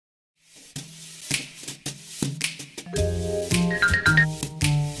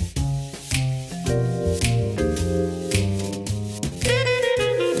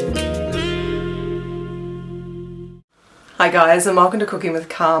guys, and welcome to Cooking with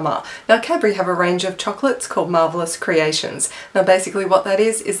Karma. Now Cadbury have a range of chocolates called Marvellous Creations. Now basically what that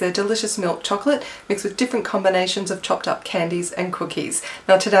is their delicious milk chocolate mixed with different combinations of chopped up candies and cookies.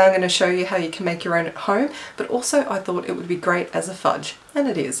 Now today I'm going to show you how you can make your own at home, but also I thought it would be great as a fudge, and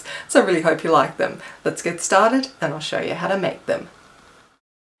it is. So I really hope you like them. Let's get started and I'll show you how to make them.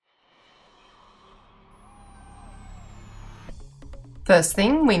 First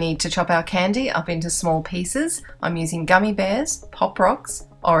thing, we need to chop our candy up into small pieces. I'm using gummy bears, pop rocks,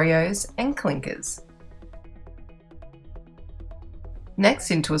 Oreos and clinkers.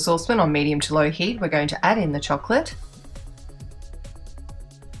 Next, into a saucepan on medium to low heat, we're going to add in the chocolate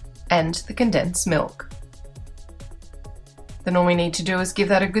and the condensed milk. Then all we need to do is give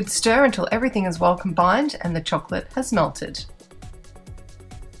that a good stir until everything is well combined and the chocolate has melted.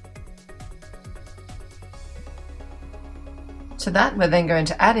 To that, we're then going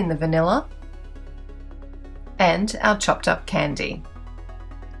to add in the vanilla and our chopped up candy.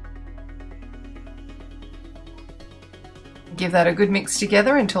 Give that a good mix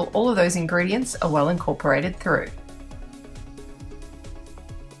together until all of those ingredients are well incorporated through.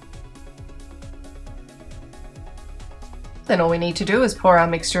 Then all we need to do is pour our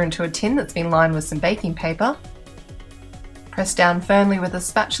mixture into a tin that's been lined with some baking paper. Press down firmly with a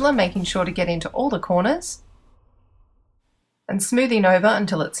spatula, making sure to get into all the corners, and smoothing over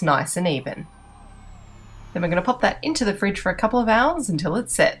until it's nice and even. Then we're going to pop that into the fridge for a couple of hours until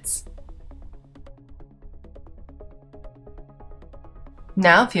it sets.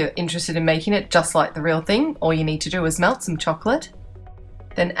 Now, if you're interested in making it just like the real thing, all you need to do is melt some chocolate,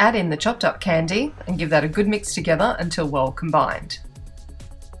 then add in the chopped up candy and give that a good mix together until well combined.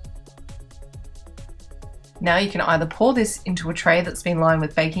 Now you can either pour this into a tray that's been lined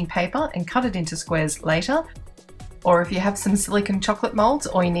with baking paper and cut it into squares later, or if you have some silicone chocolate molds,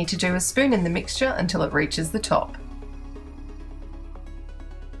 all you need to do is spoon in the mixture until it reaches the top.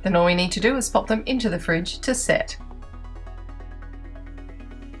 Then all we need to do is pop them into the fridge to set.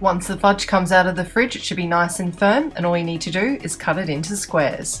 Once the fudge comes out of the fridge, it should be nice and firm, and all you need to do is cut it into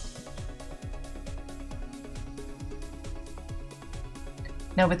squares.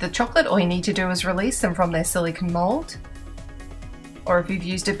 Now with the chocolate, all you need to do is release them from their silicone mold, or if you've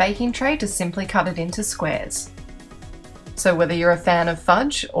used a baking tray, to simply cut it into squares. So whether you're a fan of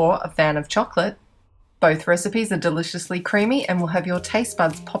fudge or a fan of chocolate, both recipes are deliciously creamy and will have your taste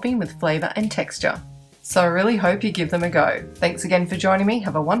buds popping with flavour and texture. So I really hope you give them a go. Thanks again for joining me,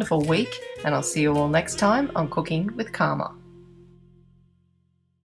 have a wonderful week, and I'll see you all next time on Cooking with Karma.